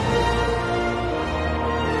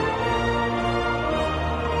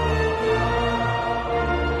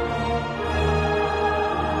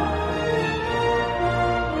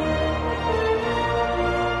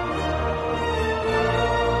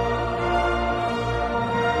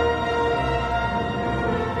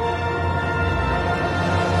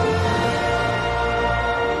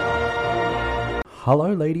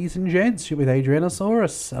Hello, ladies and gents. You're with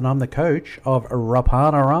Adrianasaurus, and I'm the coach of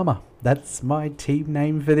Rapanarama. That's my team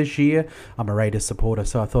name for this year. I'm a Raiders supporter,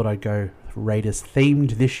 so I thought I'd go Raiders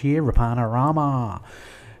themed this year, Rapanarama.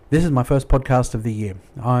 This is my first podcast of the year.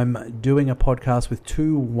 I'm doing a podcast with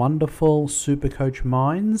two wonderful Supercoach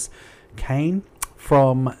minds, Kane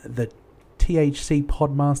from the THC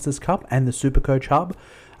Podmasters Cup and the Supercoach Hub,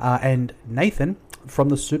 and Nathan from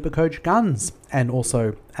the Supercoach Guns, and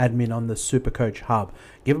also admin on the Supercoach Hub.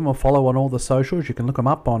 Give them a follow on all the socials. You can look them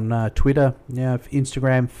up on Twitter,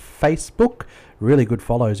 Instagram, Facebook. Really good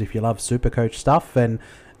follows if you love Supercoach stuff, and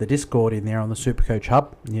the Discord in there on the Supercoach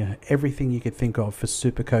Hub. Yeah, everything you could think of for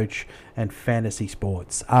Supercoach and fantasy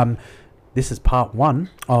sports. This is part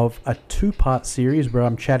one of a two-part series where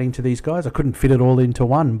I'm chatting to these guys. I couldn't fit it all into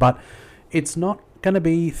one, but it's not going to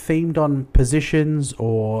be themed on positions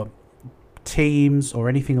or teams or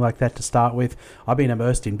anything like that to start with. I've been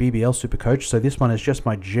immersed in BBL Supercoach, so this one is just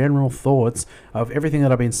my general thoughts of everything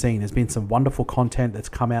that I've been seeing. There's been some wonderful content that's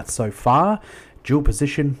come out so far. Dual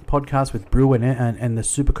Position podcast with Brew and the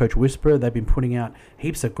Supercoach Whisperer. They've been putting out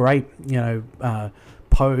heaps of great,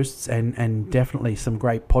 posts and definitely some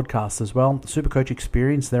great podcasts as well. Supercoach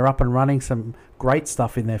Experience, they're up and running. Some great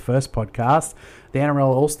stuff in their first podcast. The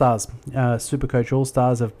NRL All-Stars, Supercoach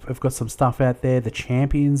All-Stars have got some stuff out there. The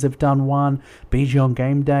Champions have done one. BG on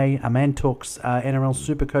Game Day. Aman Talks, NRL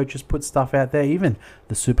Supercoach has put stuff out there. Even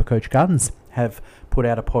the Supercoach Guns have put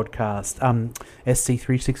out a podcast.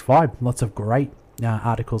 SC365, lots of great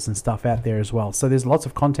articles and stuff out there as well. So there's lots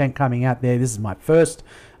of content coming out there. This is my first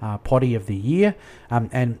poddy of the year,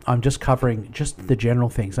 and I'm just covering just the general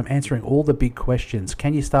things. I'm answering all the big questions.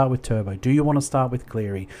 Can you start with Turbo? Do you want to start with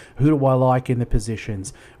Cleary? Who do I like in the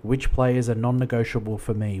positions? Which players are non-negotiable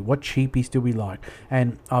for me? What cheapies do we like?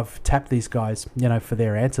 And I've tapped these guys, for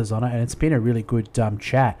their answers on it, and it's been a really good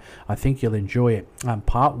chat. I think you'll enjoy it.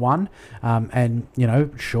 Part one, and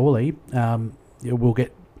surely we'll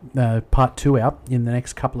get part two out in the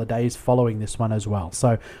next couple of days following this one as well.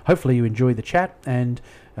 So hopefully you enjoy the chat and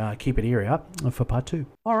keep an ear out for part two.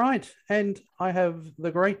 All right. And I have the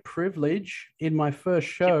great privilege in my first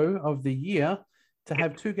show of the year to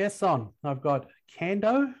have two guests on. I've got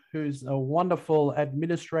Kando, who's a wonderful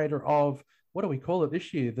administrator of, what do we call it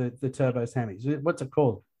this year? The Turbo Sammies. What's it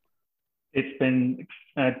called? It's been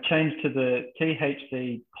changed to the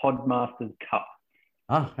THC Podmasters Cup.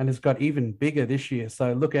 And it's got even bigger this year.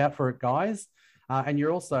 So look out for it, guys. And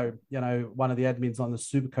you're also, one of the admins on the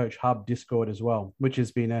Supercoach Hub Discord as well, which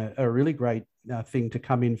has been a really great thing to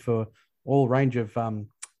come in for all range of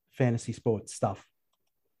fantasy sports stuff.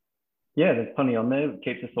 Yeah, there's plenty on there. It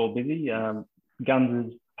keeps us all busy. Guns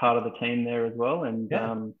is part of the team there as well. And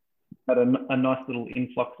had a nice little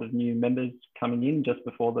influx of new members coming in just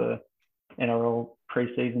before the NRL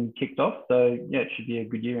preseason kicked off. So, yeah, it should be a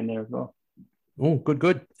good year in there as well. Oh,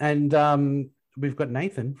 good. And we've got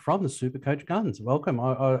Nathan from the Supercoach Guns. Welcome.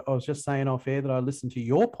 I was just saying off air that I listened to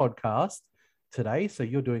your podcast today. So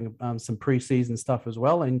you're doing some preseason stuff as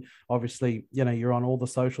well. And obviously, you're on all the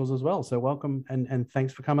socials as well. So welcome and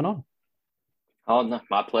thanks for coming on. Oh, no,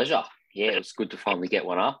 my pleasure. Yeah, it's good to finally get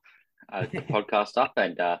one up, the podcast up.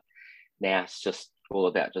 And now it's just all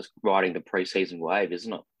about just riding the preseason wave,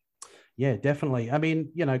 isn't it? Yeah, definitely. I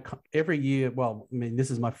mean, every year,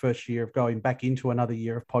 this is my first year of going back into another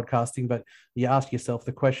year of podcasting, but you ask yourself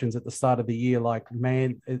the questions at the start of the year, like,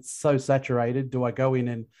 man, it's so saturated. Do I go in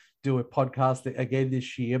and do a podcast again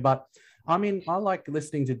this year? But I mean, I like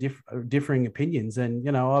listening to differing opinions, and,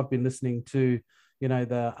 I've been listening to,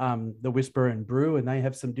 the Whisper and Brew, and they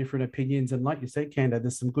have some different opinions. And like you said, Kando,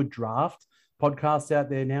 there's some good draft podcasts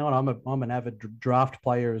out there now. And I'm an avid draft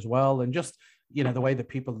player as well. And just, the way that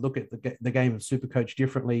people look at the game of Supercoach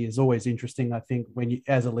differently is always interesting, I think, when you,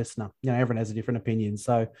 as a listener, everyone has a different opinion.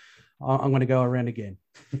 So I'm going to go around again.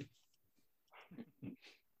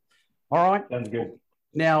 All right. Sounds good.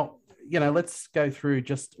 Now, let's go through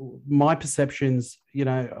just my perceptions,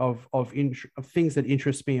 of things that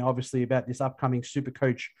interest me, obviously, about this upcoming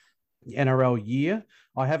Supercoach NRL year.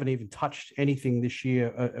 I haven't even touched anything this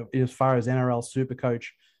year as far as NRL Supercoach,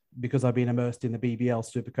 because I've been immersed in the BBL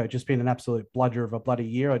Supercoach. It's been an absolute bludger of a bloody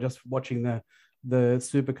year. I just watching the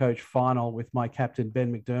Supercoach final with my captain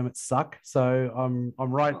Ben McDermott suck. So I'm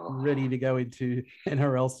ready to go into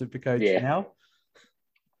NRL Supercoach now.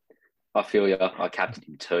 I feel you. I captained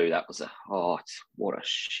him too. That was what a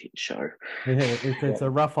shit show. Yeah, it's a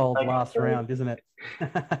rough old last round, isn't it?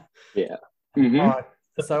 Yeah. Mm-hmm. All right.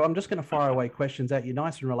 So I'm just going to fire away questions at you,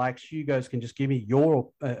 nice and relaxed. You guys can just give me your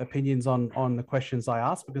opinions on the questions I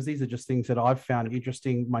ask, because these are just things that I've found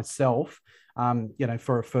interesting myself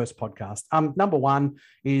for a first podcast. Number one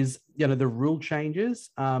is, the rule changes.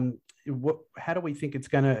 How do we think it's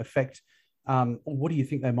going to affect? What do you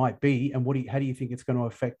think they might be, and how do you think it's going to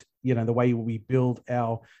affect, the way we build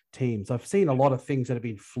our teams? I've seen a lot of things that have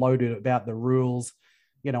been floated about the rules.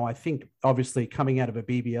 I think obviously coming out of a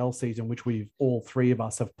BBL season, which all three of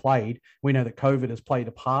us have played, we know that COVID has played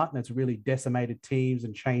a part and it's really decimated teams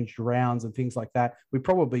and changed rounds and things like that. We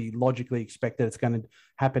probably logically expect that it's going to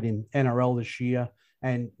happen in NRL this year.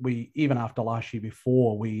 And even after last year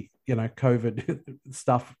before COVID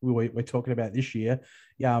stuff we're talking about this year,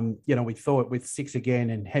 we thought with 6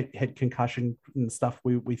 again and head concussion and stuff,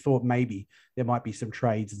 we thought maybe there might be some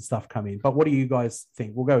trades and stuff come in. But what do you guys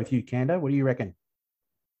think? We'll go with you, Kando. What do you reckon?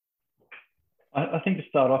 I think to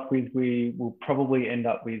start off with, we will probably end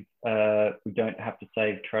up with we don't have to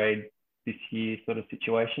save trades this year sort of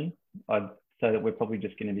situation. I'd say that we're probably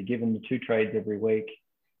just going to be given the 2 trades every week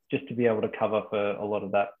just to be able to cover for a lot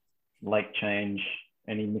of that late change,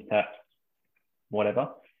 any mishaps, whatever.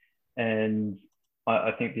 And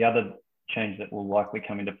I think the other change that will likely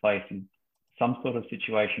come into place is some sort of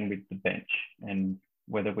situation with the bench, and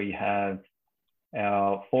whether we have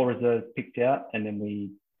our 4 reserves picked out and then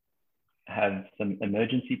we have some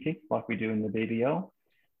emergency picks like we do in the BBL,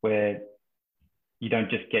 where you don't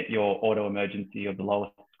just get your auto emergency of the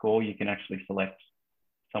lowest score. You can actually select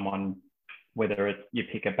someone, whether it's you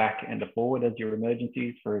pick a back and a forward as your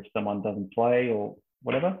emergencies for if someone doesn't play or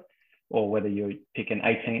whatever, or whether you pick an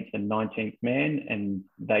 18th and 19th man and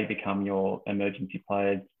they become your emergency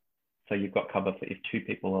players. So you've got cover for if 2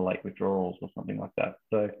 people are late withdrawals or something like that.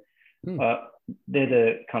 So they're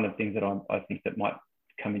the kind of things that I think that might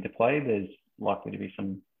come into play. There's likely to be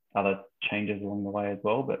some other changes along the way as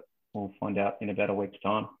well, but we'll find out in about a week's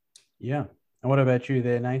time. Yeah. And what about you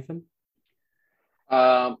there, Nathan?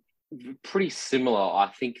 Pretty similar.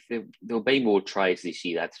 I think there'll be more trades this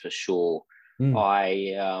year, that's for sure.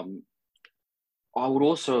 I would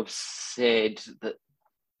also have said that,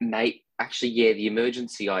 the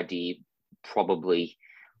emergency idea, probably,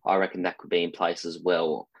 I reckon that could be in place as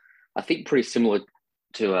well. I think pretty similar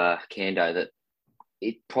to Kando, that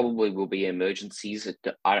it probably will be emergencies.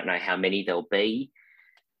 I don't know how many there'll be.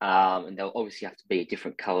 And they'll obviously have to be a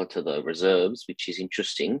different colour to the reserves, which is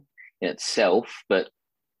interesting in itself. But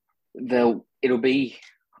it'll be,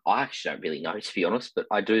 I actually don't really know, to be honest, but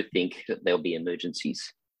I do think that there'll be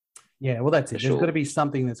emergencies. Yeah, well, that's it. There's got to be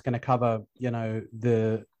something that's going to cover,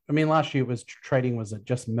 last year trading was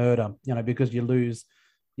just murder, because you lose,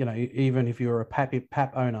 even if you're a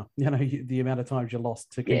PAP owner, the amount of times you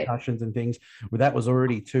lost to concussions and things, well, that was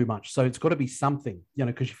already too much. So it's got to be something,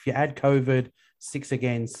 because if you add COVID, 6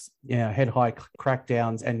 against, head high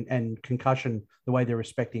crackdowns and concussion, the way they're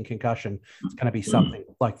respecting concussion, it's going to be something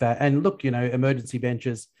like that. And look, emergency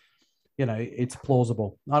benches, it's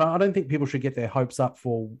plausible. I don't think people should get their hopes up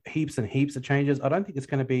for heaps and heaps of changes. I don't think it's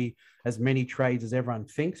going to be as many trades as everyone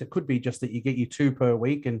thinks. It could be just that you get your 2 per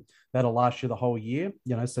week and that'll last you the whole year,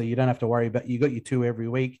 so you don't have to worry about, you got your 2 every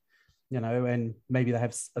week, and maybe they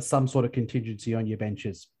have some sort of contingency on your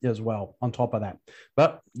benches as well on top of that.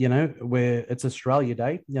 But, where it's Australia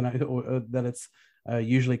Day, that it's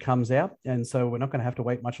usually comes out. And so we're not going to have to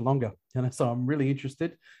wait much longer. So I'm really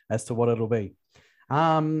interested as to what it'll be.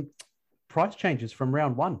 Price changes from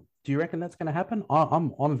round 1. Do you reckon that's going to happen?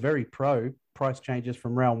 I'm very pro price changes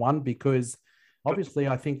from round 1, because obviously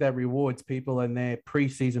I think that rewards people and their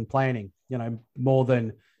pre-season planning, more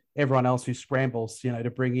than everyone else who scrambles, to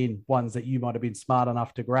bring in ones that you might have been smart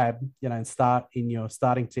enough to grab, and start in your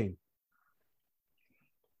starting team.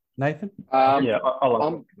 Nathan? I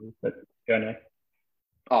like it. Go, Nate.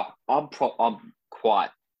 I'm quite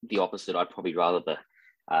the opposite. I'd probably rather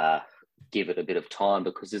give it a bit of time,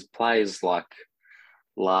 because there's players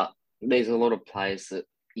there's a lot of players that,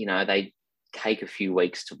 they take a few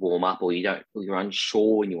weeks to warm up, or you're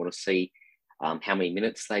unsure and you want to see how many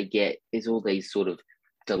minutes they get. There's all these sort of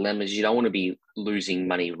dilemmas. You don't want to be losing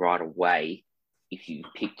money right away if you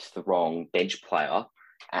picked the wrong bench player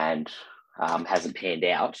and hasn't panned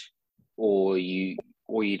out, or you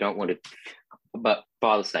don't want to. But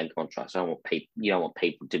by the same contrast, you don't want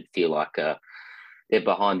people to feel like they're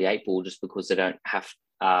behind the 8 ball just because they don't have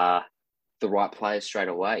the right players straight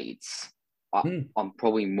away. I'm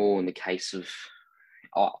probably more in the case of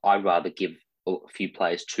I'd rather give a few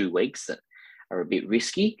players 2 weeks that are a bit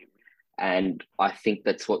risky, and I think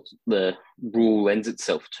that's what the rule lends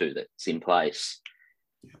itself to, that's in place.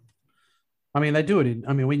 They do it in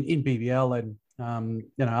BBL and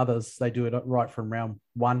others, they do it right from round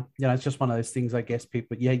 1. It's just one of those things, I guess,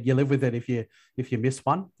 people, you live with it if you miss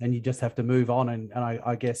one, and you just have to move on and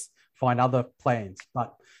I guess find other plans.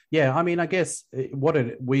 But Yeah, I mean, I guess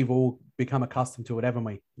we've all become accustomed to it, haven't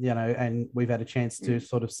we? And we've had a chance to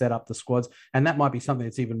sort of set up the squads, and that might be something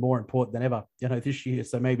that's even more important than ever, this year.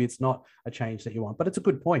 So maybe it's not a change that you want, but it's a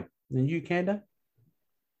good point. And you, Kando?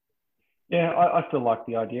 Yeah, I still like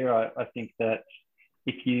the idea. I think that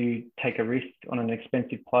if you take a risk on an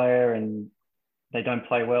expensive player and they don't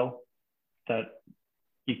play well, that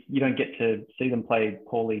you don't get to see them play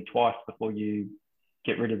poorly twice before you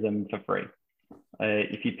get rid of them for free.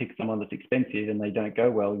 If you pick someone that's expensive and they don't go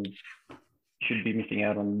well, you should be missing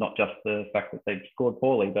out on not just the fact that they've scored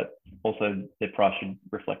poorly, but also their price should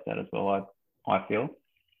reflect that as well, I feel.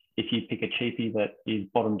 If you pick a cheapie that is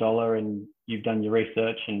bottom dollar and you've done your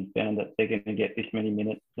research and found that they're going to get this many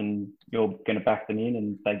minutes and you're going to back them in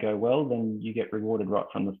and they go well, then you get rewarded right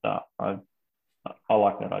from the start. I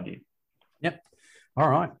like that idea. Yep. All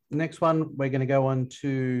right. Next one, we're going to go on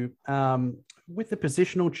to with the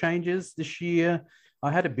positional changes this year.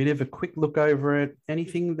 I had a bit of a quick look over it.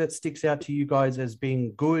 Anything that sticks out to you guys as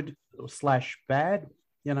being good / bad,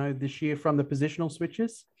 this year from the positional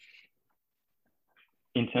switches?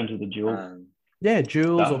 In terms of the duels? Yeah,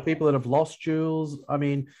 duels or people that have lost duels. I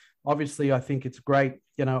mean, obviously, I think it's great.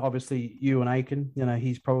 Obviously, you and Aiken,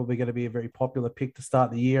 he's probably going to be a very popular pick to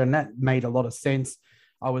start the year, and that made a lot of sense.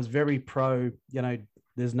 I was very pro,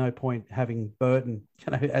 there's no point having Burton,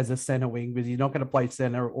 as a center wing because he's not going to play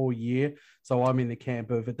center all year. So I'm in the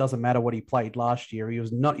camp of it doesn't matter what he played last year.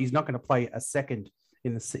 He's not going to play a second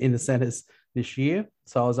in the centers this year.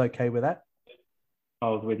 So I was okay with that. I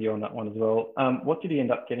was with you on that one as well. What did he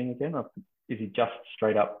end up getting again? Is he just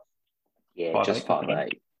straight up? Yeah, just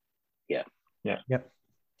 5'8". Yeah. Yep.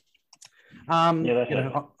 I'm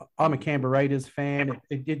a Canberra Raiders fan.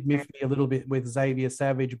 It did miff me a little bit with Xavier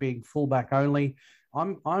Savage being fullback only.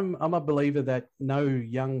 I'm a believer that no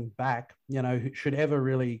young back, should ever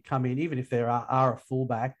really come in, even if there are a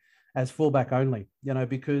fullback, as fullback only,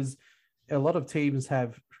 because a lot of teams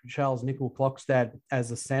have Charles Nickel-Klokstad as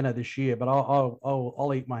a center this year, but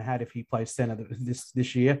I'll eat my hat if he plays center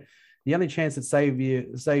this year. The only chance that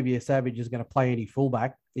Xavier Savage is going to play any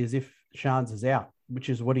fullback is if Shans is out, which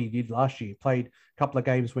is what he did last year. He played a couple of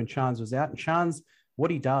games when Shans was out, and Shans, what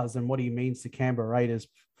he does and what he means to Canberra Raiders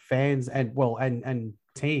fans and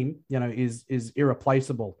team, is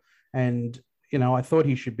irreplaceable. And, I thought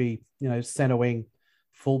he should be, center wing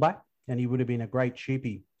fullback, and he would have been a great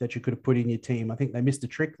cheapie that you could have put in your team. I think they missed a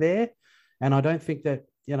trick there. And I don't think that,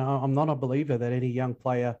 I'm not a believer that any young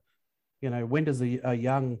player, when does a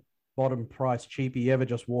young bottom price cheapie ever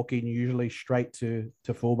just walk in usually straight to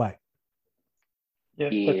fullback? Yeah.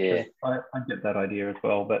 That's true. I get that idea as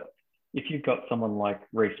well. But if you've got someone like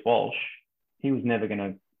Reece Walsh, he was never going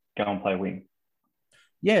to go and play wing.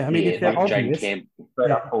 Yeah, I mean, if they're obvious,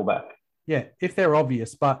 straight up fullback. Yeah, if they're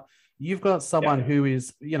obvious, but you've got someone who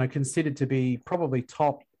is, considered to be probably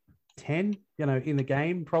top 10, in the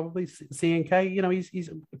game, probably CNK. He's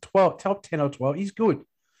 12, top 10 or 12. He's good.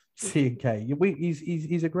 CNK.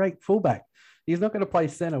 He's a great fullback. He's not going to play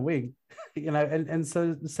center wing, and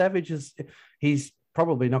so Savage he's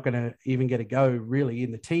probably not going to even get a go really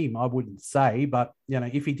in the team, I wouldn't say, but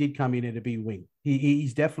if he did come in, it'd be wing.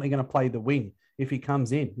 He's definitely going to play the wing if he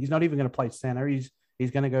comes in. He's not even going to play center. He's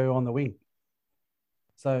going to go on the wing.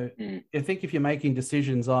 So I think if you're making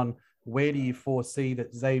decisions on where do you foresee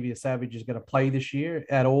that Xavier Savage is going to play this year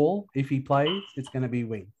at all, if he plays, it's going to be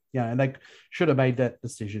wing. And they should have made that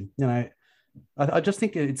decision. I just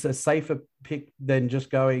think it's a safer pick than just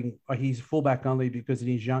going, he's fullback only because in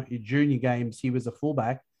his junior games, he was a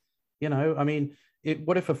fullback. I mean,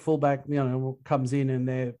 what if a fullback, comes in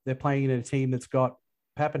and they're playing in a team that's got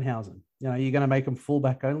Pappenhausen? You're going to make them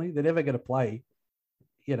fullback only? They're never going to play,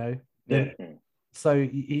 So,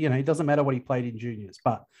 it doesn't matter what he played in juniors,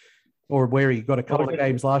 or where he got a couple of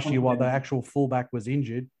games last year while the actual fullback was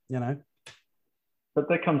injured, But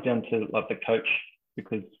that comes down to like the coach,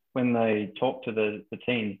 because when they talk to the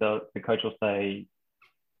teams, the coach will say,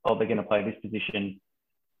 oh, they're going to play this position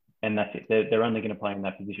and that's it. They're only going to play in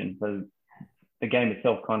that position. So the game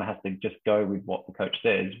itself kind of has to just go with what the coach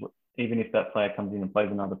says, even if that player comes in and plays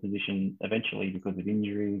another position eventually because of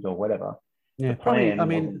injuries or whatever. Yeah, probably. I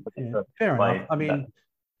mean, fair enough. I mean,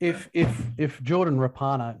 if Jordan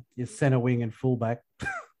Rapana is center wing and fullback,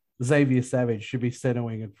 Xavier Savage should be center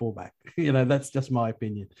wing and fullback. That's just my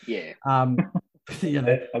opinion. Yeah.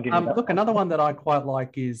 Look, another one that I quite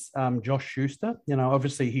like is Josh Schuster.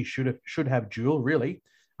 Obviously he should have dual really.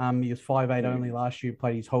 He was 5'8" only last year,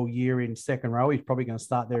 played his whole year in second row. He's probably going to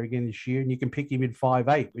start there again this year, and you can pick him in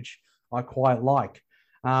 5'8", which I quite like.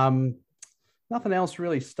 Nothing else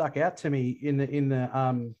really stuck out to me in the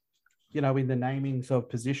namings of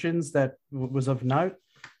positions that was of note.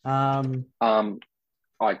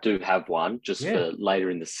 I do have one just for later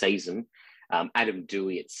in the season. Adam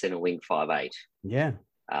Dewey at centre wing 5'8". Yeah.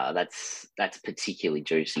 That's particularly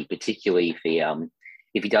juicy, particularly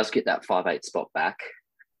if he does get that 5'8" spot back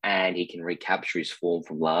and he can recapture his form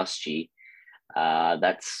from last year.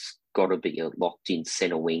 That's got to be a locked-in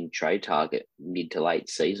centre wing trade target mid to late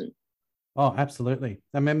season. Oh, absolutely.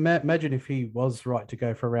 I mean, imagine if he was right to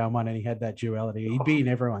go for round one and he had that duality. He'd be in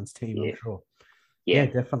everyone's team, I'm sure. Yeah,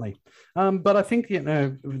 definitely. But I think,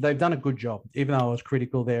 they've done a good job, even though I was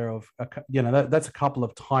critical there of, that's a couple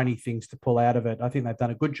of tiny things to pull out of it. I think they've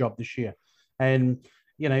done a good job this year. And,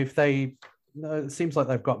 if they, it seems like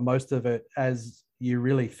they've got most of it as you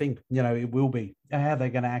really think, it will be, how they're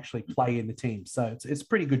going to actually play in the team. So it's a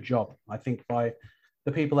pretty good job, I think, by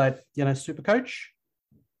the people at, Supercoach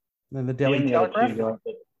and the Delhi Telegraph.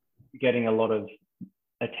 Getting a lot of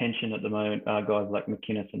attention at the moment are guys like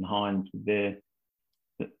McInnes and Hines with their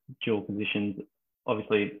dual positions.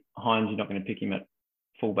 Obviously, Hines, you're not going to pick him at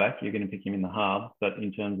fullback, you're going to pick him in the halves. But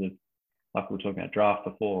in terms of, like we were talking about draft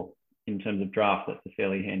before, in terms of draft, that's a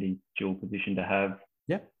fairly handy dual position to have.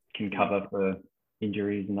 Yeah. Can cover for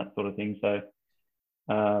injuries and that sort of thing. So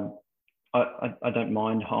I don't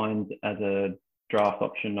mind Hines as a draft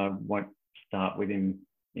option. I won't start with him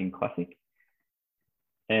in Classic.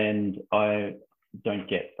 And I don't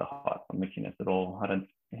get the hype on McInnes at all.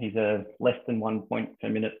 He's a less than 1 point per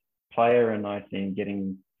minute player, and I see him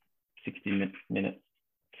getting 60 minutes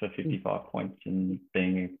for 55 points and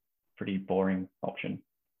being a pretty boring option.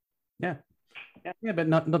 Yeah, but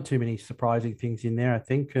not too many surprising things in there, I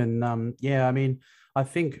think. And I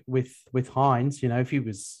think with Hines, if he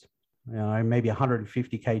was, maybe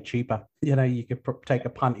 150K cheaper, you could take a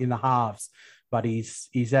punt in the halves. But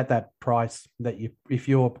he's at that price that if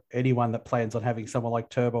you're anyone that plans on having someone like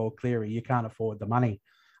Turbo or Cleary, you can't afford the money.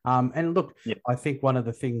 And look, I think one of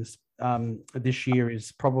the things this year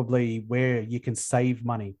is probably where you can save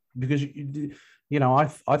money, because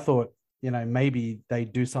I thought maybe they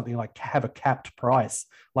do something like have a capped price,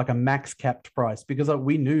 like a max capped price, because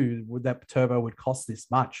we knew that Turbo would cost this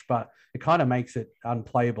much, but it kind of makes it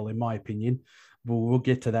unplayable in my opinion. We'll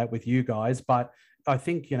get to that with you guys, but I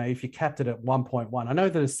think, if you capped it at 1.1, I know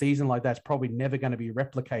that a season like that's probably never going to be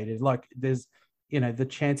replicated. Like there's, the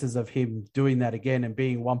chances of him doing that again and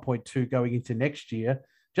being 1.2 going into next year,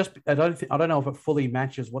 I don't know if it fully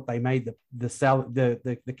matches what they made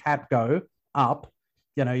the cap go up.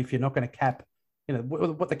 If you're not going to cap,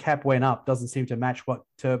 what the cap went up doesn't seem to match what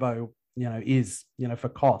Turbo, is, for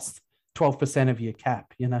cost, 12% of your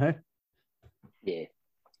cap, Yeah.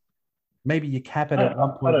 Maybe you cap it at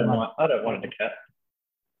 1.1. I don't want it to cap.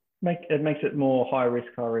 It makes it more high risk,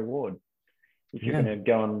 high reward. If you're going to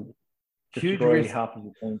go and destroy half of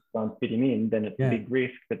the team and fit him in, then it's a big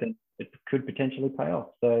risk, but then it could potentially pay off.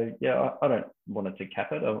 So, I don't want it to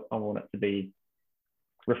cap it. I want it to be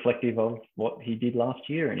reflective of what he did last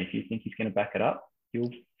year. And if you think he's going to back it up,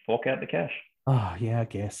 you'll fork out the cash. Oh, yeah, I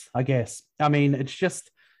guess. I mean, it's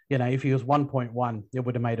just, if he was 1.1, it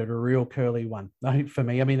would have made it a real curly one for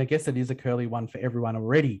me. I mean, I guess it is a curly one for everyone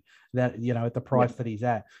already, that, at the price that he's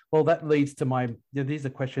at. Well, that leads to these are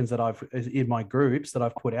questions that I've, in my groups that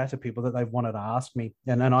I've put out to people that they've wanted to ask me.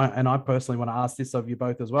 And I personally want to ask this of you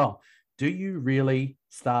both as well. Do you really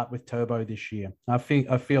start with Turbo this year? I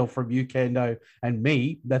feel from you, Kendo, and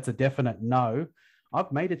me, that's a definite no.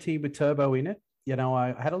 I've made a team with Turbo in it.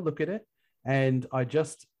 I had a look at it, and I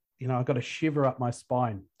just, I got a shiver up my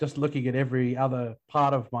spine just looking at every other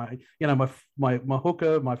part of my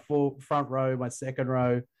hooker, my front row, my second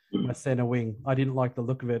row, my center wing. I didn't like the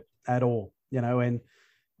look of it at all, and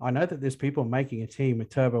I know that there's people making a team with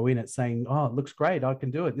Turbo in it saying, oh, it looks great, I can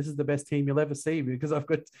do it. This is the best team you'll ever see because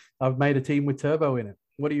I've made a team with Turbo in it.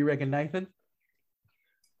 What do you reckon, Nathan?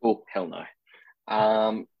 Oh, hell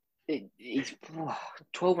no. It's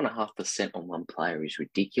 12.5% on one player is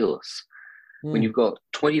ridiculous. When you've got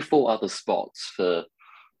 24 other spots for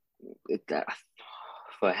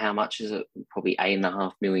how much is it? Probably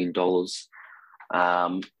 $8.5 million.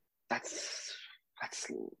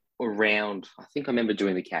 That's around. I think I remember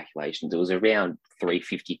doing the calculations. It was around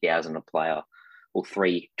 $350,000 a player, or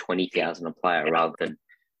 $320,000 a player, rather than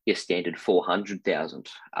your standard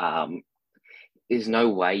 $400,000. There's no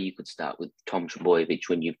way you could start with Tom Trbojevic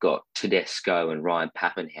when you've got Tedesco and Ryan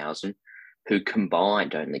Pappenhausen, who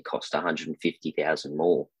combined only cost $150,000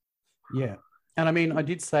 more. Yeah. And I mean, I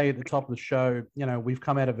did say at the top of the show, we've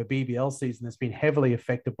come out of a BBL season that's been heavily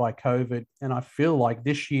affected by COVID. And I feel like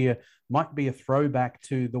this year might be a throwback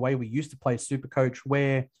to the way we used to play Supercoach,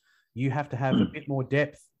 where you have to have a bit more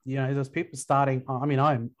depth there's people starting. I mean,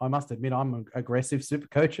 I must admit, I'm an aggressive super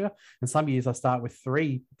coacher, and some years I start with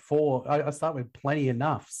 3, 4. I start with plenty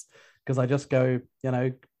enoughs because I just go,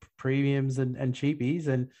 premiums and cheapies.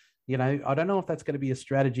 And, I don't know if that's going to be a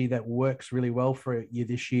strategy that works really well for you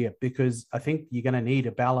this year, because I think you're going to need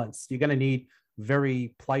a balance. You're going to need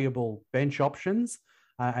very playable bench options,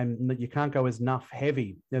 and you can't go as enough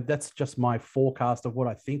heavy. That's just my forecast of what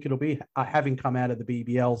I think it'll be, having come out of the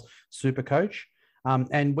BBL's Supercoach.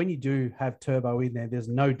 And when you do have Turbo in there, there's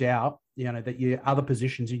no doubt, that your other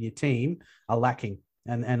positions in your team are lacking.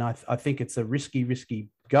 And I think it's a risky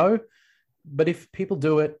go. But if people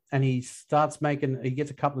do it and he gets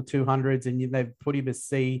a couple of 200s and they've put him as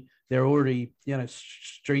C, they're already,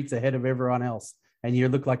 streets ahead of everyone else, and you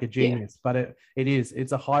look like a genius. Yeah. But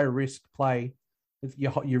it's a high risk play.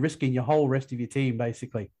 You're risking your whole rest of your team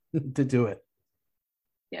basically to do it.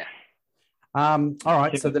 Yeah. All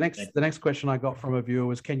right. So the next question I got from a viewer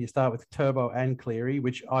was, can you start with Turbo and Cleary?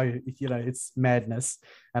 Which it's madness,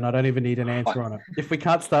 and I don't even need an answer on it. If we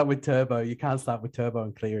can't start with Turbo, you can't start with Turbo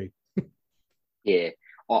and Cleary. Yeah,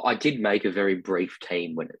 I did make a very brief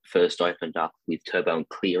team when it first opened up with Turbo and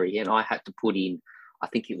Cleary, and I had to put in, I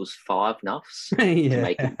think it was 5 nuffs to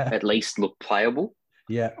make it at least look playable.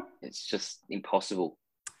 Yeah. It's just impossible.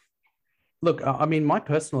 Look, I mean, my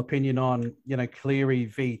personal opinion on, Cleary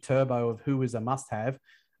v Turbo of who is a must-have,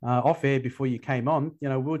 off air before you came on, we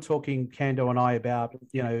were talking, Kando and I, about,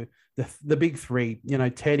 the big 3,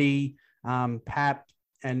 Teddy, Pap,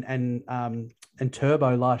 and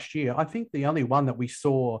Turbo last year. I think the only one that we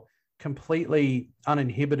saw completely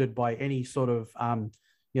uninhibited by any sort of,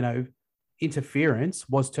 interference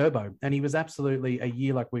was Turbo. And he was absolutely a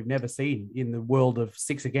year like we've never seen in the world of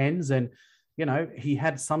 6 agains. And, he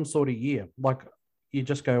had some sort of year. Like, you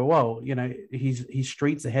just go, well, he's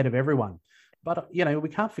streets ahead of everyone. But, we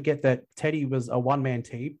can't forget that Teddy was a one-man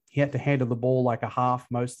team. He had to handle the ball like a half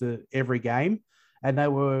most of every game. And they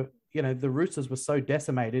were, the Roosters were so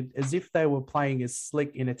decimated, as if they were playing as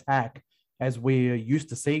slick in attack as we're used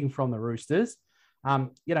to seeing from the Roosters.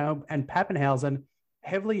 And Pappenhausen,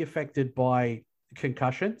 heavily affected by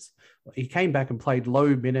concussions. He came back and played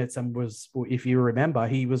low minutes and was, if you remember,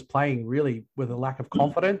 he was playing really with a lack of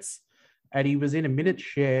confidence, and he was in a minute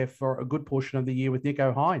share for a good portion of the year with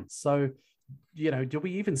Nico Hines. So, do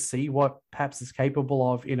we even see what Paps is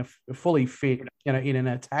capable of in a fully fit, in an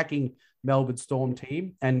attacking Melbourne Storm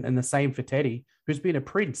team? And the same for Teddy, who's been a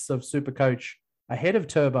prince of Supercoach ahead of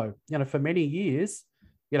Turbo, for many years.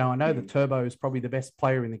 I know that Turbo is probably the best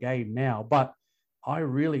player in the game now, but I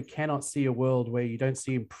really cannot see a world where you don't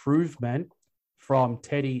see improvement from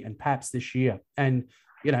Teddy and Paps this year. And,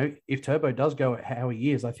 if Turbo does go how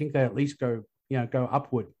he is, I think they at least go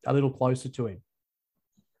upward, a little closer to him.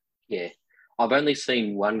 Yeah. I've only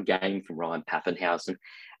seen one game from Ryan Pappenhausen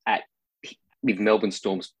with Melbourne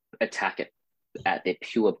Storm's attack at their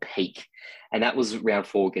pure peak. And that was round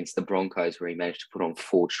 4 against the Broncos, where he managed to put on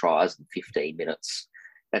 4 tries in 15 minutes.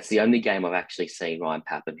 That's the only game I've actually seen Ryan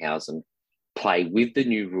Pappenhausen play with the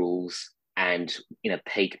new rules and in a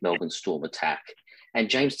peak Melbourne Storm attack. And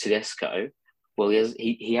James Tedesco, well,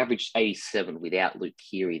 he averaged 87 without Luke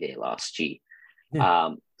Keary there last year.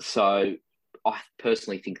 Yeah. So I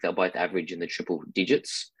personally think they'll both average in the triple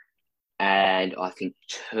digits. And I think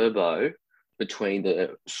Turbo, between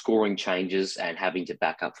the scoring changes and having to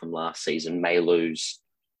back up from last season, may lose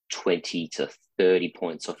 20 to 30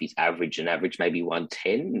 points off his average, and average maybe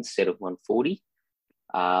 110 instead of 140.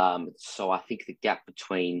 So I think the gap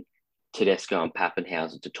between Tedesco and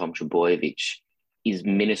Pappenhausen to Tom Trbojevic is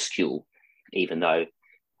minuscule, even though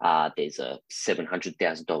there's a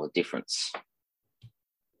 $700,000 difference.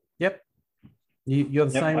 Yep. You're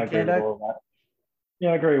the same, Kando?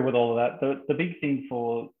 Yeah, I agree with all of that. The big thing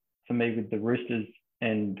for me with the Roosters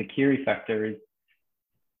and the Keary factor is,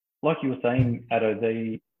 like you were saying,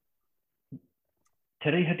 Addo,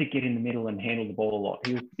 Teddy had to get in the middle and handle the ball a lot.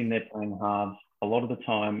 He was in there playing halves a lot of the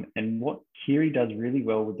time. And what Keary does really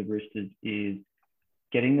well with the Roosters is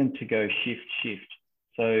getting them to go shift.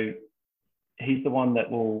 So he's the one that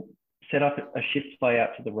will set up a shift play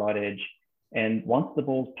out to the right edge. And once the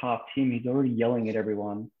ball's past him, he's already yelling at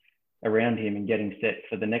everyone around him and getting set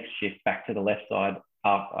for the next shift back to the left side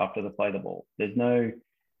after they play the ball. There's no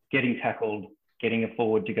getting tackled, getting a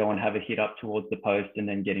forward to go and have a hit up towards the post and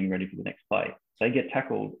then getting ready for the next play. They get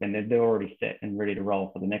tackled and they're already set and ready to roll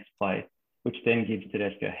for the next play, which then gives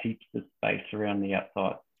Tedesco heaps of space around the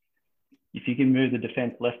outside. If you can move the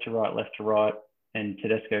defence left to right, and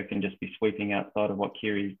Tedesco can just be sweeping outside of what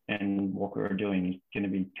Keary and Walker are doing, he's going to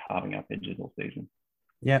be carving up edges all season.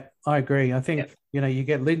 Yeah, I agree. I think, Yeah. you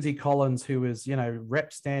get Lindsay Collins, who was,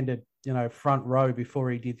 rep standard, front row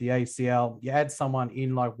before he did the ACL. You add someone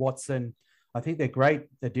in like Watson. I think they're great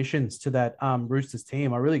additions to that Roosters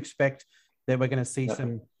team. I really expect that we're going to see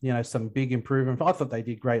some big improvement. I thought they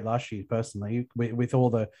did great last year, personally, with all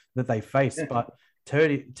that they faced. But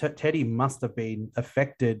Teddy must have been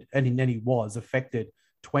affected, and then he was affected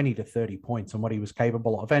 20 to 30 points on what he was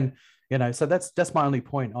capable of. And so that's my only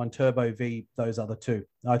point on Turbo v those other two.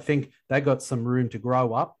 I think they got some room to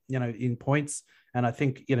grow up, in points, and I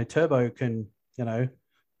think Turbo can,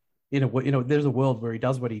 there's a world where he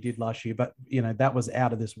does what he did last year, but that was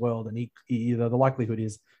out of this world, and the likelihood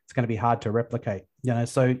is it's going to be hard to replicate.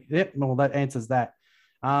 So well, that answers that.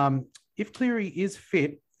 If Cleary is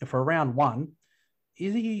fit for round one,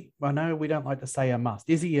 is he? I know we don't like to say a must.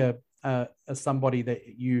 Is he a somebody that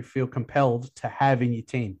you feel compelled to have in your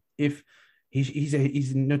team? If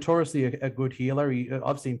he's notoriously a good healer.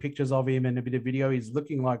 I've seen pictures of him and a bit of video. He's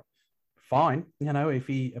looking like fine, if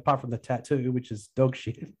he, apart from the tattoo, which is dog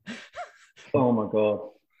shit. Oh my God.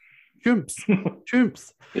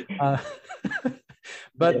 Chumps.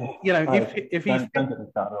 But, if he's don't get me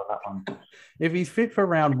started on that one. If he's fit for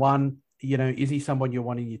round one, is he someone you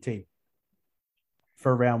want in your team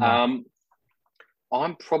for round one?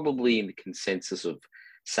 I'm probably in the consensus of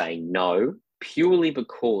saying no, purely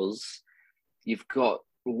because you've got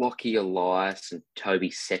Lockie Elias and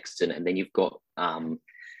Toby Sexton, and then you've got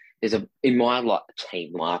in my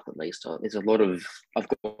team lineup at least, I've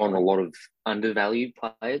gone a lot of undervalued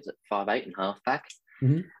players at 5'8" and halfback.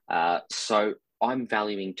 Mm-hmm. So I'm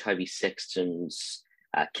valuing Toby Sexton's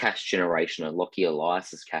cash generation and Lockie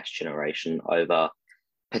Elias's cash generation over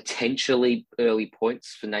potentially early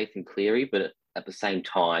points for Nathan Cleary, but at the same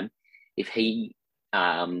time, if he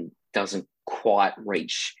doesn't quite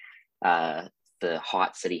reach the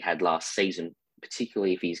heights that he had last season,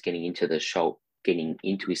 particularly if he's getting into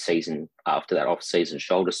his season after that off-season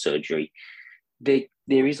shoulder surgery,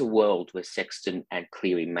 there is a world where Sexton and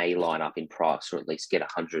Cleary may line up in price, or at least get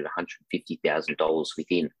 $100,000, $150,000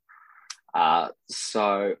 within.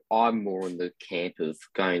 So I'm more in the camp of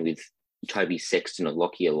going with Toby Sexton and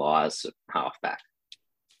Lockie Elias at halfback.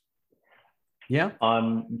 Yeah,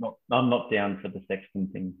 I'm not down for the Sexton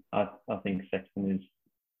thing. I think Sexton is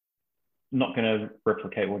not going to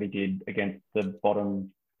replicate what he did against the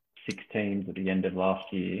bottom 6 teams at the end of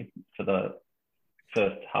last year for the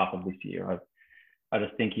first half of this year. I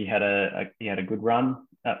just think he had a good run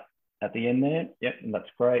at the end there. Yep, and that's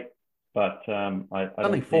great. But I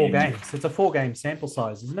only 4 games. It's a 4-game sample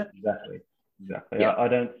size, isn't it? Exactly. Yeah. I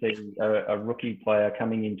don't see a rookie player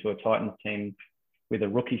coming into a Titans team with a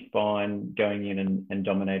rookie spine going in and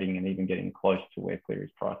dominating and even getting close to where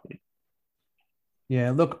Cleary's price is.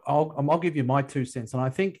 Yeah, look, I'll give you my 2 cents. And I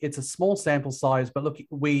think it's a small sample size, but look,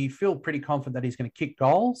 we feel pretty confident that he's going to kick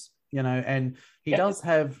goals, and he does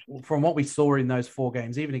have, from what we saw in those 4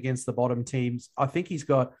 games, even against the bottom teams, I think he's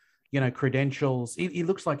got, credentials. He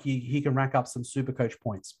looks like he can rack up some Supercoach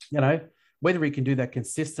points, whether he can do that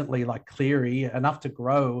consistently like Cleary, enough to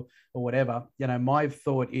grow or whatever. My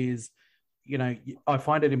thought is, I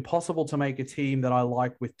find it impossible to make a team that I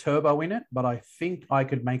like with Turbo in it, but I think I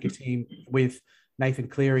could make a team with Nathan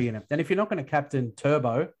Cleary in it. And if you're not going to captain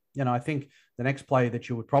Turbo, I think the next player that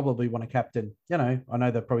you would probably want to captain, I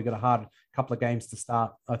know they've probably got a hard couple of games to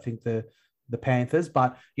start, I think the Panthers,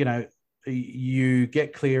 but, you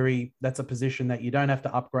get Cleary, that's a position that you don't have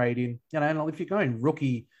to upgrade in, and if you're going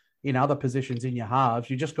rookie in other positions in your halves,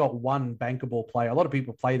 you just got one bankable player. A lot of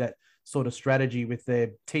people play that sort of strategy with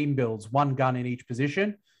their team builds, one gun in each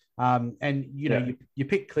position. And you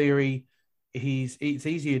pick Cleary. It's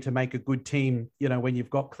easier to make a good team, when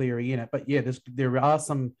you've got Cleary in it. But yeah, there are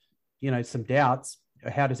some doubts.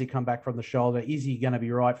 How does he come back from the shoulder? Is he going to be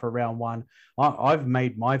right for round one? I've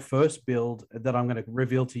made my first build that I'm going to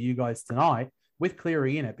reveal to you guys tonight with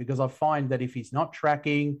Cleary in it, because I find that if he's not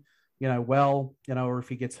tracking, or if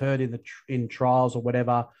he gets hurt in trials or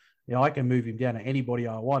whatever, I can move him down to anybody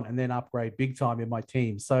I want and then upgrade big time in my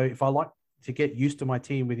team. So if I like to get used to my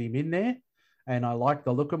team with him in there, and I like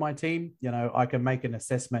the look of my team, I can make an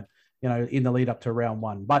assessment, in the lead up to round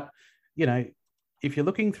one. But, if you're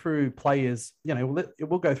looking through players,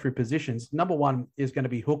 we'll go through positions. Number 1 is going to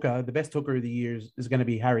be hooker. The best hooker of the year is going to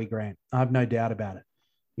be Harry Grant. I have no doubt about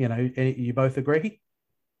it. You both agree?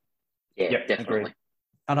 Yeah, definitely.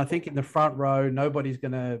 And I think in the front row, nobody's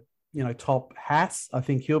going to, top Haas. I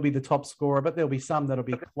think he'll be the top scorer, but there'll be some that'll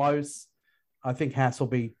be close. I think Haas will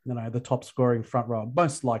be, the top scoring front row,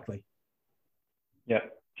 most likely. Yeah,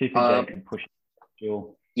 Chief and Jake can push it.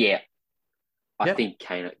 Yeah, I think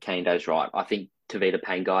Kane does right. I think Tavita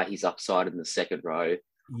Pangai, his upside in the second row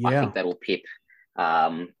I think that'll pip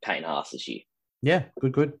Payne Haas this year. Yeah,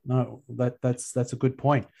 good. No, that's a good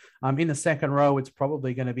point. In the second row, it's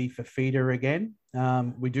probably going to be Fafita again.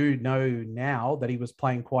 We do know now that he was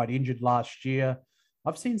playing quite injured last year.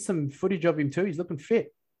 I've seen some footage of him too. He's looking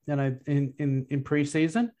fit, in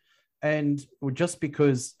preseason. And just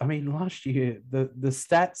because, last year, the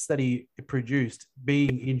stats that he produced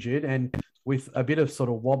being injured and with a bit of sort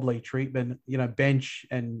of wobbly treatment, bench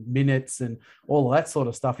and minutes and all of that sort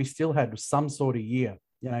of stuff, he still had some sort of year.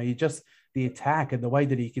 The attack and the way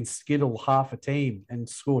that he can skittle half a team and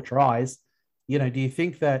score tries. Do you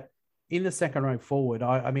think that in the second row forward,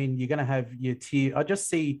 you're going to have your tier. I just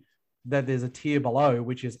see that there's a tier below,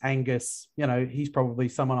 which is Angus. He's probably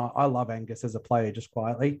someone I love Angus as a player, just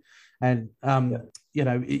quietly. And,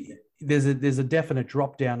 there's a definite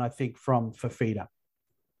drop down, I think, from Fafita.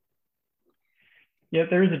 Yeah,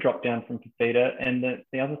 there is a drop down from Fafita. And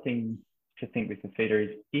the other thing to think with Fafita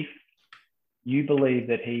is if you believe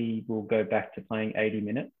that he will go back to playing 80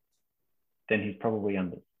 minutes, then he's probably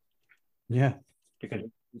under. Yeah. Because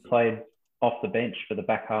he played off the bench for the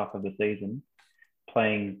back half of the season,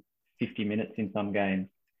 playing 50 minutes in some games.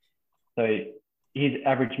 So his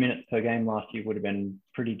average minutes per game last year would have been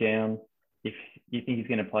pretty down. If you think he's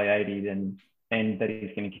going to play 80, then and that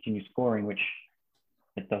he's going to continue scoring, which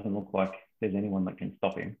it doesn't look like there's anyone that can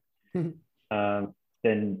stop him,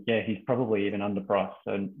 then yeah, he's probably even underpriced.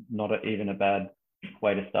 So not even a bad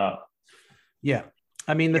way to start. Yeah.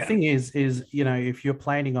 The thing is, if you're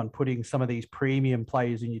planning on putting some of these premium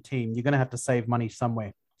players in your team, you're going to have to save money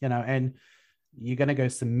somewhere, and you're going to go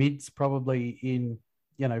some mids probably in,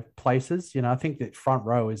 places. I think that front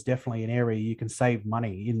row is definitely an area you can save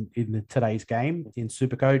money in today's game in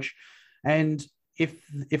Supercoach. And if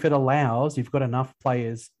it allows, you've got enough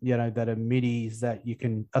players, that are middies that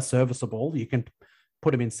are serviceable, you can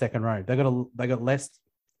put them in second row. They got less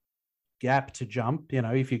gap to jump.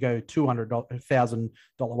 If you go $200,000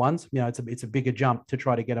 ones, it's a bigger jump to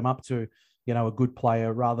try to get them up to, a good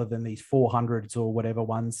player rather than these 400s or whatever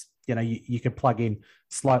ones, you can plug in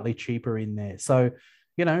slightly cheaper in there. So,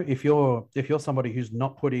 if you're somebody who's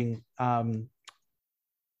not putting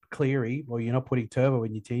Cleary or you're not putting Turbo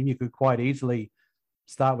in your team, you could quite easily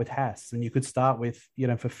start with Haas and you could start with,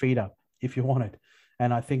 Fafita if you wanted.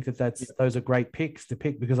 And I think those are great picks to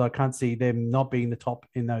pick because I can't see them not being the top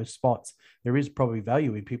in those spots. There is probably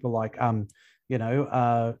value in people like,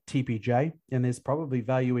 TPJ, and there's probably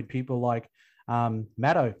value in people like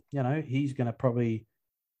Matto. He's going to probably,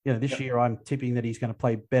 this year I'm tipping that he's going to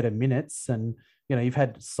play better minutes. And, you've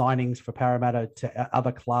had signings for Parramatta to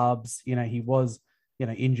other clubs. He was,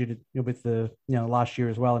 injured with the, last year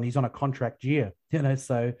as well. And he's on a contract year,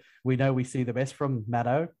 so we see the best from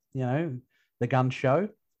Matto, the gun show.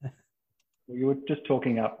 You were just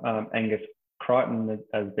talking up Angus Crichton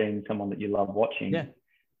as being someone that you love watching. Yeah.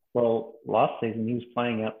 Well, last season he was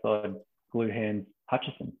playing outside Glue Hands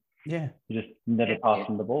Hutchison. Yeah. He just never passed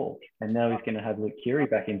him the ball. And now he's going to have Luke Keary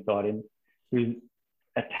back inside him, who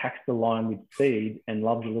attacks the line with speed and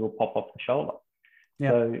loves a little pop off the shoulder.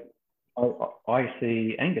 Yeah. So I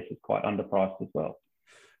see Angus is quite underpriced as well.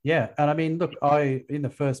 Yeah. And look, in the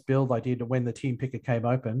first build I did when the team picker came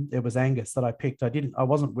open, it was Angus that I picked. I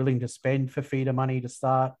wasn't willing to spend Fafita money to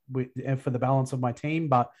start with for the balance of my team,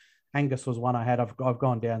 but Angus was one I had. I've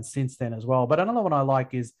gone down since then as well. But another one I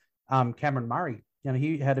like is Cameron Murray.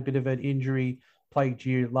 He had a bit of an injury plagued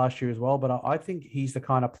year last year as well, but I think he's the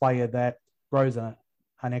kind of player that grows an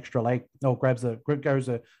extra leg or goes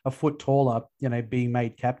a foot taller, being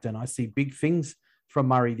made captain. I see big things from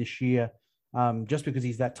Murray this year. Just because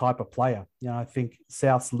he's that type of player. I think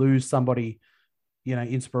Souths lose somebody,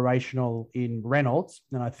 inspirational in Reynolds.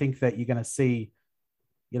 And I think that you're going to see,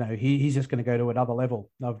 he's just going to go to another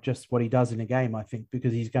level of just what he does in a game, I think,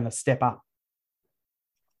 because he's going to step up.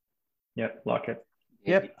 Yep, like it.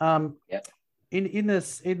 Yep. In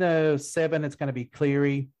the 7, it's going to be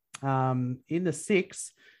Cleary. In the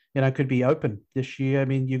 6, could be open this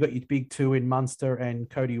year. You've got your big 2 in Munster and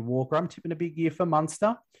Cody Walker. I'm tipping a big year for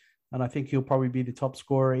Munster. And I think he'll probably be the top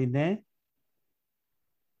scorer in there.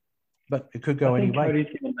 But it could go anyway. Cody's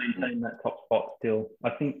going to maintain that top spot still.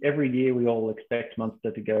 I think every year we all expect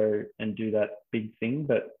Munster to go and do that big thing,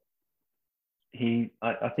 but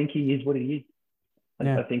I think he is what he is.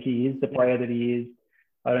 I think he is the player that he is.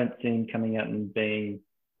 I don't see him coming out and being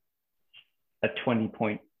a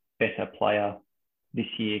 20-point better player this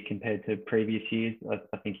year compared to previous years.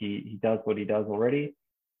 I think he does what he does already.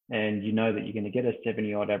 And that you're going to get a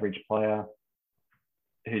 70-odd average player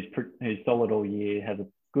who's solid all year, has a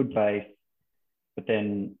good base. But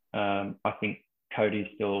then I think Cody's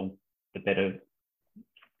still the better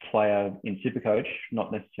player in Supercoach,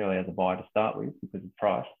 not necessarily as a buy to start with because of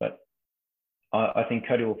price, but I think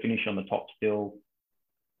Cody will finish on the top still,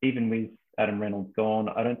 even with Adam Reynolds gone.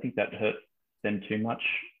 I don't think that hurts them too much.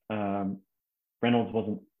 Reynolds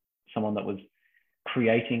wasn't someone that was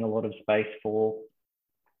creating a lot of space for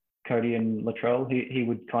Cody and Latrell. He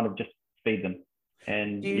would kind of just feed them.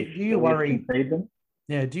 And do you worry? Feed them,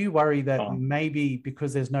 yeah. Do you worry that maybe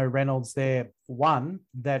because there's no Reynolds there, one,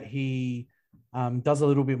 that he does a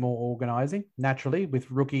little bit more organising naturally with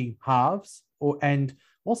rookie halves, and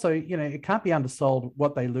also, it can't be undersold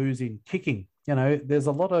what they lose in kicking. There's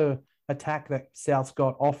a lot of attack that South's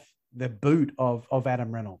got off the boot of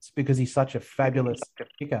Adam Reynolds because he's such a fabulous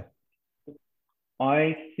kicker.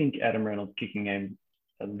 I think Adam Reynolds' kicking game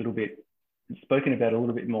spoken about a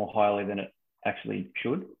little bit more highly than it actually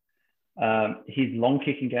should. His long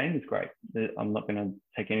kicking game is great. I'm not going to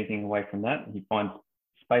take anything away from that. He finds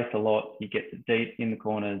space a lot. He gets it deep in the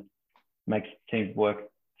corners, makes teams work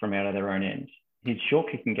from out of their own end. His short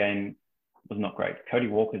kicking game was not great. Cody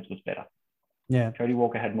Walker's was better. Yeah. Cody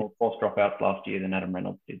Walker had more forced dropouts last year than Adam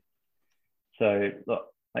Reynolds did. So look,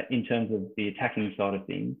 in terms of the attacking side of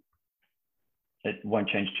things, it won't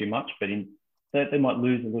change too much, but they might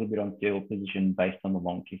lose a little bit on field position based on the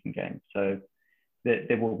long kicking game. So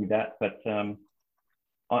there will be that. But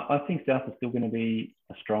I think South is still going to be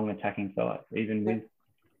a strong attacking side, even with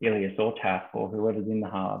Ilias or Taff or whoever's in the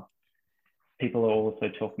halves. People are also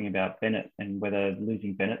talking about Bennett and whether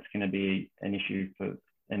losing Bennett's going to be an issue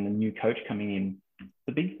and the new coach coming in.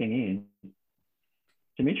 The big thing is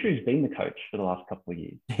Dimitri's been the coach for the last couple of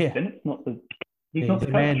years. Yeah. Bennett's not the he's not the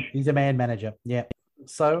coach. He's a man manager. Yeah.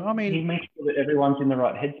 So he makes sure that everyone's in the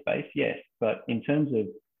right headspace, yes. But in terms of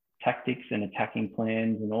tactics and attacking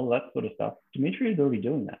plans and all that sort of stuff, Dimitri is already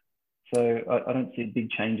doing that. So I don't see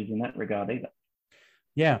big changes in that regard either.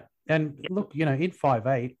 Yeah. And look, in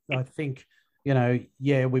 5'8", I think,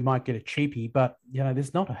 we might get a cheapie, but,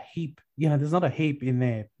 there's not a heap, in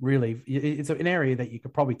there, really. It's an area that you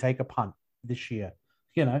could probably take a punt this year,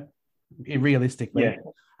 realistically. Yeah.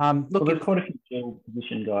 Look, there's quite a few dual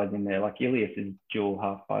position guys in there. Like Ilias is dual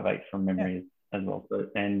half 5'8" from memory as well. So,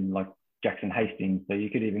 and like Jackson Hastings. So you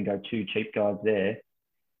could even go two cheap guys there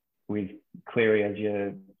with Cleary as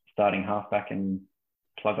your starting halfback and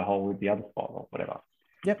plug a hole with the other spot or whatever.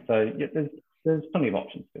 Yep. So there's plenty of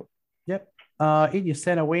options still. Yep. In your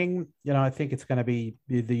centre wing, I think it's going to be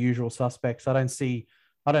the usual suspects. I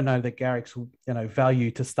don't know that Garrick's,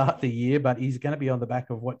 value to start the year, but he's going to be on the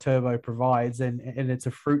back of what Turbo provides, and it's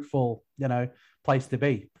a fruitful, place to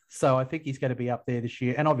be. So I think he's going to be up there this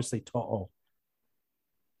year, and obviously To'o.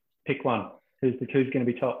 Pick one. Who's going to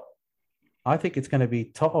be top? I think it's going to be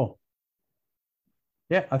To'o.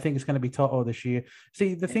 Yeah, I think it's going to be To'o this year.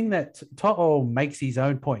 See, the thing that To'o makes his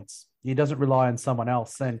own points. He doesn't rely on someone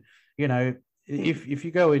else, and if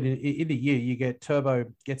you go in the year, you get Turbo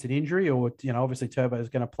gets an injury, or obviously Turbo is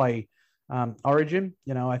going to play Origin.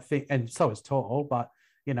 I think, and so is To'o, but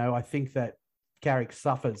I think that Garrick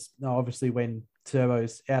suffers obviously when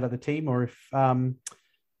Turbo's out of the team, or if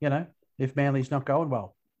Manly's not going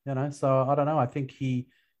well. So I don't know. I think he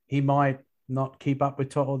might not keep up with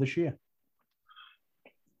To'o this year.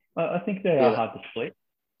 I think they are hard to split.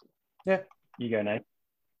 Yeah, you go, Nate.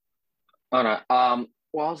 I know.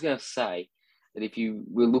 Well, I was going to say that if you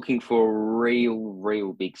were looking for a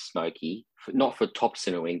real big smoky, not for top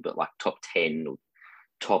centre wing, but like top 10 or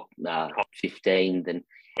top 15, then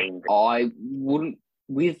I wouldn't,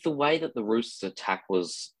 with the way that the Roosters attack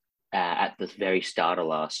was at the very start of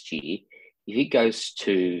last year, if it goes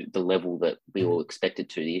to the level that we all expected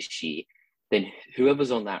to this year, then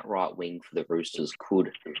whoever's on that right wing for the Roosters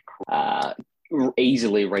could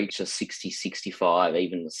easily reach a 60, 65,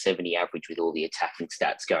 even a 70 average with all the attacking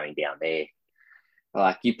stats going down there.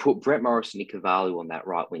 Like you put Brett Morris and Ikevalu on that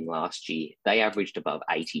right wing last year, they averaged above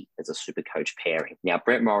 80 as a Supercoach pairing. Now,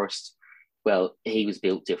 Brett Morris, well, he was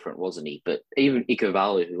built different, wasn't he? But even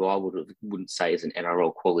Ikevalu, who I wouldn't say is an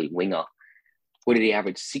NRL quality winger, what did he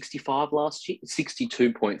average? 65 last year?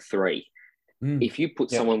 62.3. If you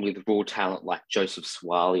put someone with raw talent like Joseph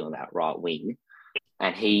Swaley on that right wing,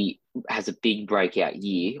 and he has a big breakout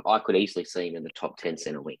year, I could easily see him in the top 10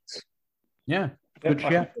 centre wings. Yeah, good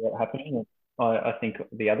shout. I can see that happening. I think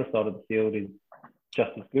the other side of the field is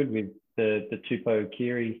just as good with the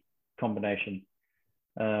Tupou-Keary combination.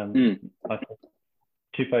 I think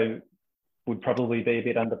Tupou would probably be a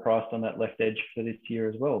bit underpriced on that left edge for this year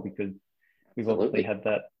as well, because we've obviously had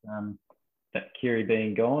that Keary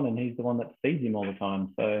being gone, and he's the one that feeds him all the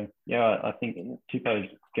time. So, yeah, I think Tupou's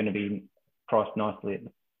going to be priced nicely.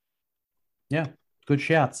 Yeah, good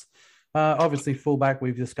shouts. Obviously, fullback,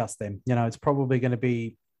 we've discussed them. It's probably going to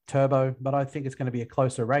be turbo, but I think it's going to be a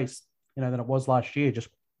closer race, than it was last year. Just,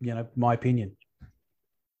 my opinion.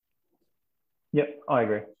 Yep, I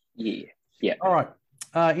agree. Yeah. All right.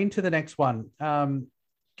 Into the next one.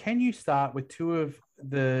 Can you start with two of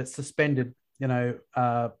the suspended,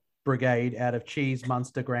 brigade out of Cheese,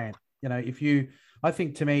 Munster, Grant? I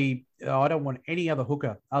think to me, I don't want any other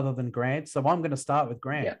hooker other than Grant. So I'm going to start with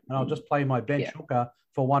Grant, and I'll just play my bench hooker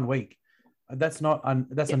for 1 week. That's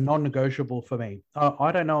a non-negotiable for me.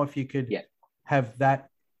 I don't know if you could have that,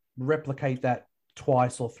 replicate that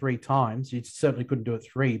twice or 3 times. You certainly couldn't do it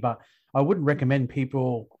 3, but I wouldn't recommend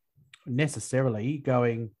people necessarily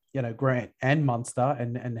going, Grant and Munster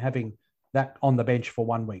and having that on the bench for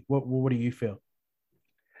 1 week. What do you feel?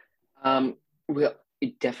 Well,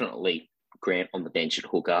 definitely Grant on the bench at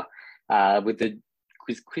hooker. With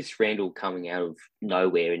Chris Randall coming out of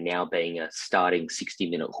nowhere and now being a starting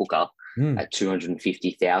 60-minute hooker at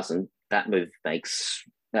 250,000, that move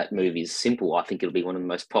is simple. I think it'll be one of the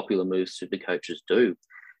most popular moves super coaches do,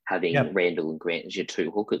 having Randall and Grant as your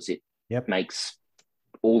 2 hookers. It makes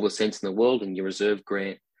all the sense in the world, and you reserve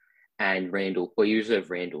Grant and Randall. Well, you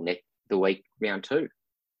reserve Randall the week round 2.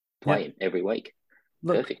 Play him every week.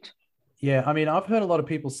 Perfect. Yeah, I mean, I've heard a lot of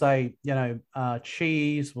people say,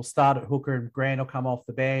 Cheese will start at hooker and Grant will come off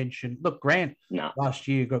the bench. And look, Grant last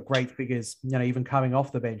year got great figures, even coming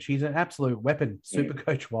off the bench. He's an absolute weapon, super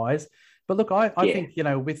coach wise. But look, I think,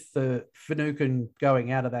 with the Finucane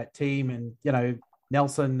going out of that team and,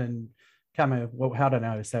 Nelson and Kamo, how do I know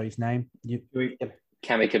how to say his name?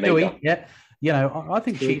 Kamika. Yeah. I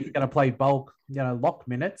think Cheese is going to play bulk, lock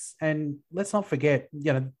minutes. And let's not forget,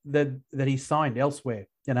 that he signed elsewhere,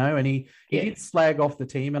 and he did slag off the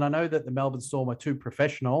team. And I know that the Melbourne Storm are too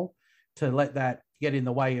professional to let that get in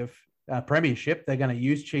the way of premiership. They're going to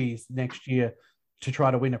use Cheese next year to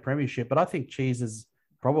try to win a premiership. But I think Cheese is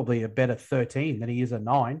probably a better 13 than he is a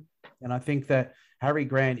 9. And I think that Harry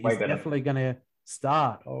Grant is definitely going to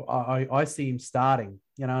start. I see him starting,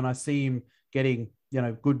 and I see him getting,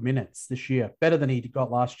 good minutes this year, better than he got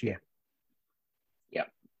last year. Yeah,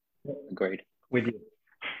 agreed with you.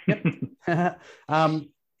 Yep.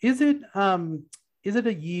 Is it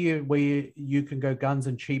a year where you can go guns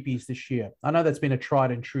and cheapies this year? I know that's been a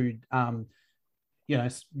tried and true,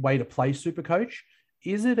 way to play Supercoach.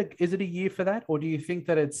 Is it a year for that, or do you think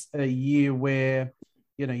that it's a year where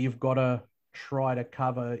you've got to try to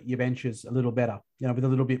cover your benches a little better, with a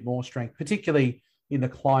little bit more strength, particularly in the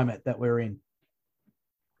climate that we're in?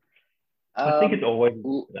 I think it's always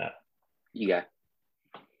that. You go.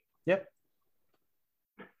 Yep.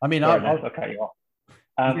 I mean, I'll cut you off.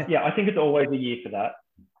 I think it's always a year for that.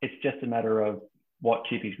 It's just a matter of what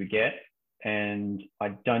cheapies we get. And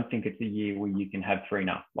I don't think it's a year where you can have 3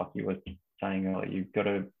 enough, like you were saying earlier. You've got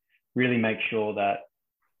to really make sure that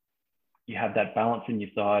you have that balance in your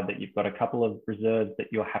side, that you've got a couple of reserves that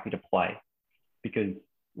you're happy to play, because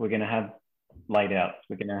we're going to have laid outs.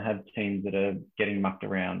 We're going to have teams that are getting mucked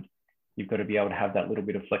around. You've got to be able to have that little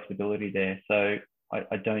bit of flexibility there. So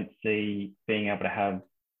I don't see being able to have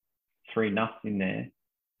 3 nuts in there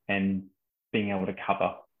and being able to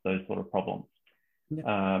cover those sort of problems.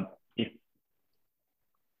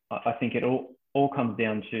 I think it all comes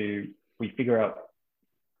down to, we figure out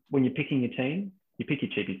when you're picking your team, you pick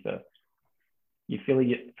your cheapies first. You fill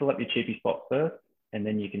up your cheapie spot first, and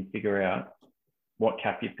then you can figure out what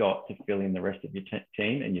cap you've got to fill in the rest of your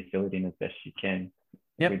team, and you fill it in as best you can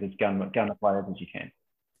with as gun players as you can.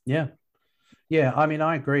 Yeah. I mean,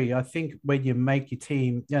 I agree. I think when you make your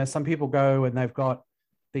team, some people go and they've got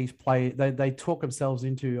these players, they talk themselves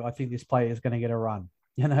into, I think this player is going to get a run,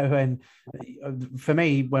 and for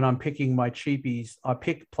me, when I'm picking my cheapies, I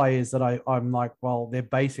pick players that I'm like, well, they're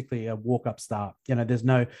basically a walk-up start. There's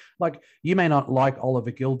no, like, you may not like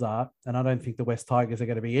Oliver Gildart, and I don't think the West Tigers are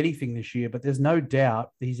going to be anything this year, but there's no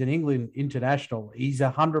doubt he's an England international. He's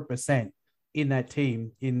 100% in that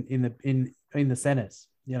team in the centers.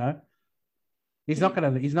 He's not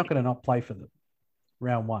going to not play for them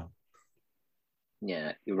round 1.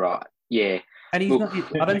 Yeah, you're right. Yeah. And he's not,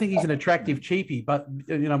 I don't think he's an attractive cheapie, but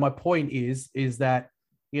my point is that,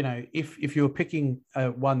 if you're picking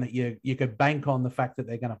one that you could bank on the fact that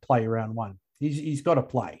they're going to play round 1, he's got to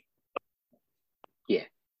play. Yeah,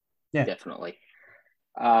 definitely.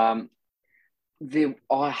 I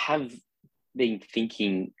have been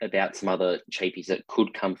thinking about some other cheapies that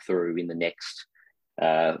could come through in the next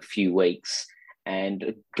few weeks. And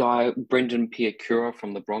a guy, Brendan Piakura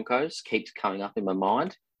from the Broncos, keeps coming up in my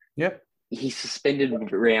mind. Yep. He's suspended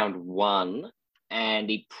round 1, and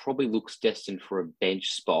he probably looks destined for a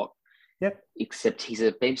bench spot. Yep. Except he's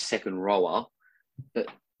a bench second rower. But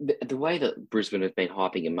the way that Brisbane have been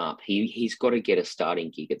hyping him up, he's got to get a starting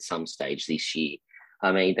gig at some stage this year.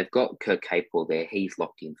 I mean, they've got Kirk Capewell there; he's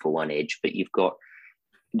locked in for one edge. But you've got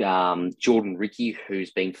Jordan Ricky,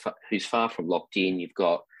 who's far from locked in. You've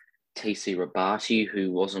got TC Rabati,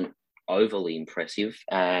 who wasn't overly impressive,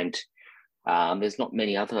 and there's not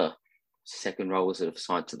many other second rowers that have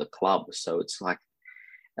signed to the club. So it's like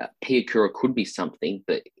Piakura could be something,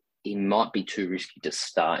 but he might be too risky to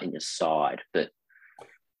start in your side. But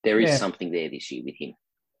there is something there this year with him.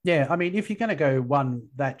 Yeah, I mean, if you're going to go one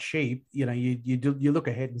that cheap, you look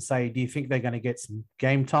ahead and say, do you think they're going to get some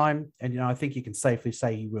game time? And I think you can safely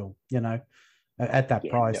say he will. At that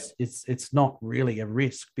price, it's not really a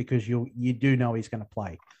risk because you do know he's going to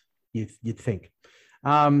play. You'd think.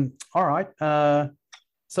 All right.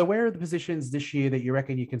 So where are the positions this year that you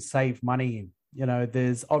reckon you can save money in?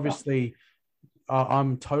 There's obviously,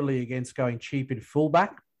 I'm totally against going cheap in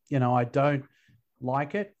fullback. I don't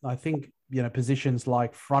like it. I think, positions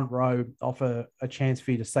like front row offer a chance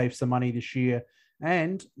for you to save some money this year.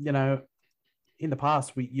 And, in the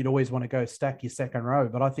past, you'd always want to go stack your second row,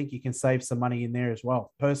 but I think you can save some money in there as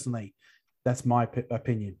well. Personally, that's my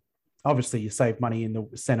opinion. Obviously, you save money in the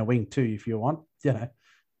center wing too, if you want,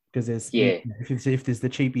 because there's, if there's the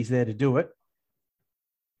cheapies there to do it.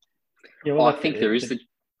 Yeah, well, I think there is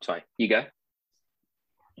sorry, you go.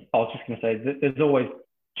 I was just going to say, there's always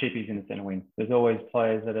cheapies in the centre wing. There's always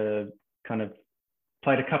players that are kind of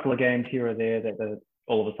played a couple of games here or there that are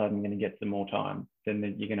all of a sudden going to get some more time.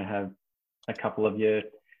 Then you're going to have a couple of your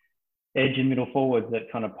edge and middle forwards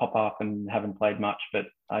that kind of pop up and haven't played much, but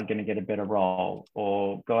are going to get a better role.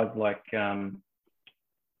 Or guys like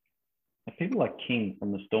people like King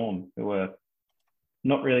from the Storm, who are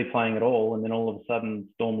not really playing at all. And then all of a sudden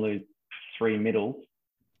Storm lose 3 middles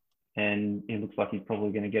and it looks like he's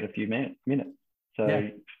probably going to get a few minutes. So,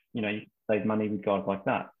 you save money with guys like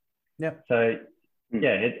that. Yeah. So,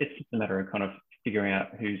 it's just a matter of kind of figuring out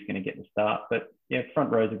who's going to get the start. But,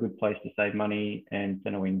 front row is a good place to save money and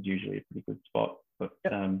centre wing's usually a pretty good spot. But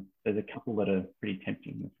there's a couple that are pretty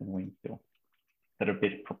tempting in the centre wing still that are a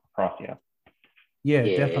bit pricier. Yeah,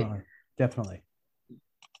 definitely.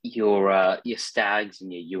 Your Stags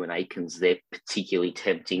and your Ewan Aikens, they're particularly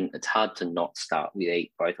tempting. It's hard to not start with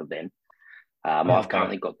both of them. I've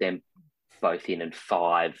currently got them both in and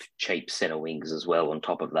 5 cheap centre wings as well on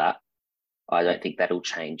top of that. I don't think that'll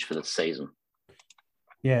change for the season.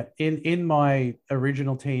 Yeah, in my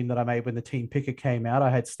original team that I made when the team picker came out, I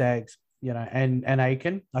had Stags, and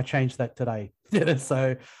Aiken. I changed that today.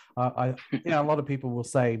 So a lot of people will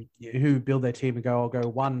say who build their team and go, I'll go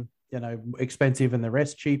one, expensive and the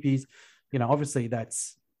rest cheapies. Obviously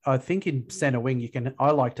that's, I think in center wing,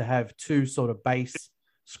 I like to have 2 sort of base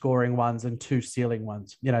scoring ones and 2 ceiling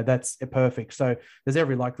ones. That's perfect. So there's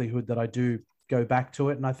every likelihood that I do go back to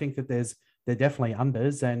it. And I think that they're definitely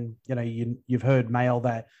unders. And, you've heard Mail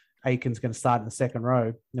that Aiken's going to start in the second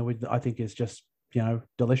row. I think is just,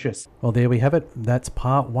 delicious. Well, there we have it. That's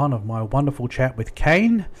part 1 of my wonderful chat with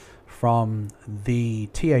Kane from the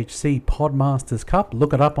THC Podmasters Cup.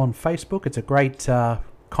 Look it up on Facebook. It's a great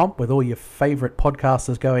comp with all your favorite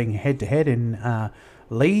podcasters going head to head in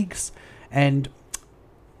leagues. And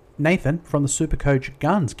Nathan from the Supercoach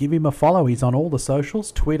Guns, give him a follow. He's on all the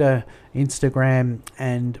socials, Twitter, Instagram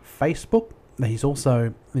and Facebook. He's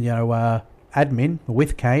also admin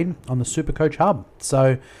with Kane on the Supercoach Hub.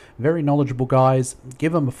 So very knowledgeable guys.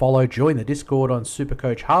 Give him a follow. Join the Discord on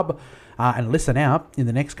Supercoach Hub and listen out in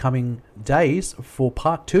the next coming days for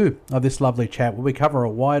part 2 of this lovely chat where we cover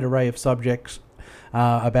a wide array of subjects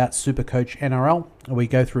about Supercoach NRL. We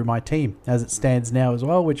go through my team as it stands now as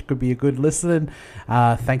well, which could be a good listen.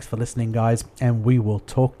 Thanks for listening, guys, and we will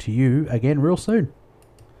talk to you again real soon.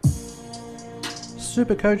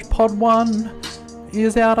 Supercoach Pod 1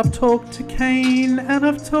 is out. I've talked to Kane and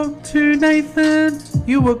I've talked to Nathan.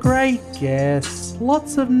 You were great guests.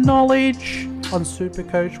 Lots of knowledge on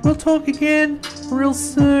Supercoach. We'll talk again real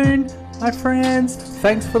soon, my friends.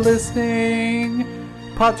 Thanks for listening.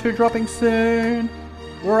 Part 2 dropping soon.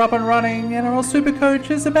 We're up and running. NRL Supercoach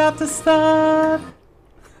is about to start.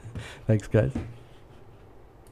 Thanks, guys.